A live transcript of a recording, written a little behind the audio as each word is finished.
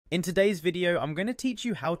In today's video, I'm going to teach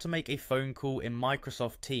you how to make a phone call in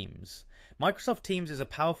Microsoft Teams. Microsoft Teams is a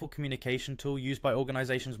powerful communication tool used by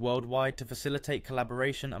organizations worldwide to facilitate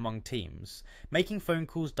collaboration among teams. Making phone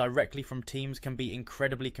calls directly from Teams can be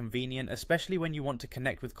incredibly convenient, especially when you want to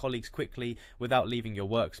connect with colleagues quickly without leaving your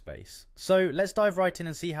workspace. So let's dive right in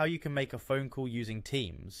and see how you can make a phone call using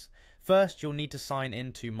Teams. First, you'll need to sign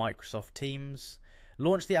in to Microsoft Teams.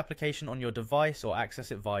 Launch the application on your device or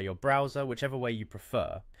access it via your browser, whichever way you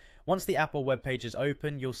prefer. Once the app or web page is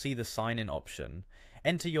open, you'll see the sign in option.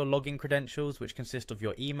 Enter your login credentials, which consist of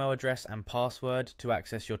your email address and password, to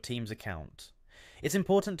access your Teams account. It's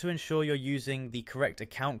important to ensure you're using the correct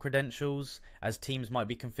account credentials, as Teams might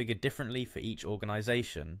be configured differently for each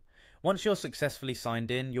organization. Once you're successfully signed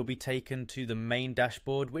in, you'll be taken to the main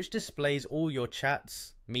dashboard, which displays all your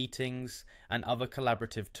chats, meetings, and other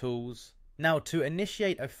collaborative tools. Now, to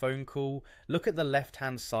initiate a phone call, look at the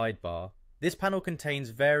left-hand sidebar. This panel contains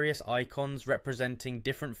various icons representing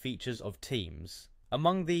different features of Teams.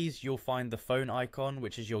 Among these, you'll find the phone icon,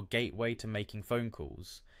 which is your gateway to making phone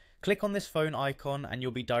calls. Click on this phone icon and you'll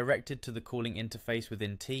be directed to the calling interface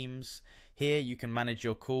within Teams. Here you can manage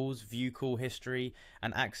your calls, view call history,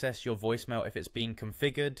 and access your voicemail if it's been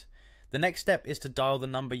configured. The next step is to dial the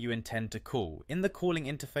number you intend to call. In the calling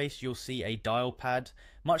interface, you'll see a dial pad,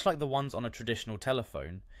 much like the ones on a traditional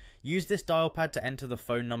telephone. Use this dial pad to enter the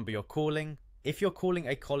phone number you're calling. If you're calling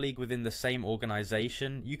a colleague within the same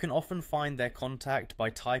organization, you can often find their contact by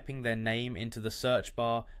typing their name into the search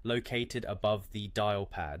bar located above the dial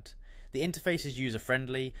pad. The interface is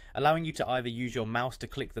user-friendly, allowing you to either use your mouse to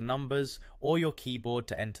click the numbers or your keyboard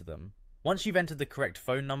to enter them. Once you've entered the correct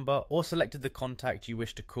phone number or selected the contact you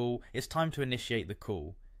wish to call, it's time to initiate the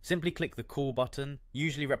call. Simply click the call button,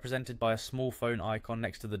 usually represented by a small phone icon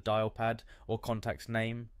next to the dial pad or contact's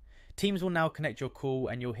name. Teams will now connect your call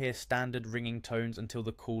and you'll hear standard ringing tones until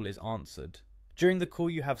the call is answered. During the call,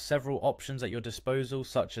 you have several options at your disposal,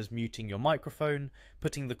 such as muting your microphone,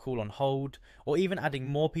 putting the call on hold, or even adding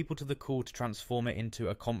more people to the call to transform it into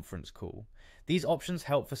a conference call. These options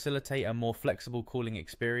help facilitate a more flexible calling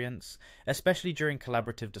experience, especially during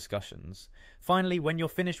collaborative discussions. Finally, when you're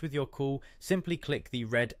finished with your call, simply click the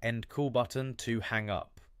red End Call button to hang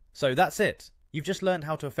up. So that's it! You've just learned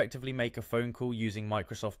how to effectively make a phone call using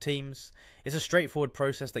Microsoft Teams. It's a straightforward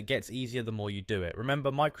process that gets easier the more you do it. Remember,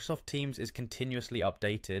 Microsoft Teams is continuously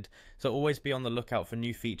updated, so always be on the lookout for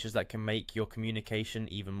new features that can make your communication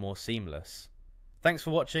even more seamless. Thanks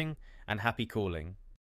for watching, and happy calling.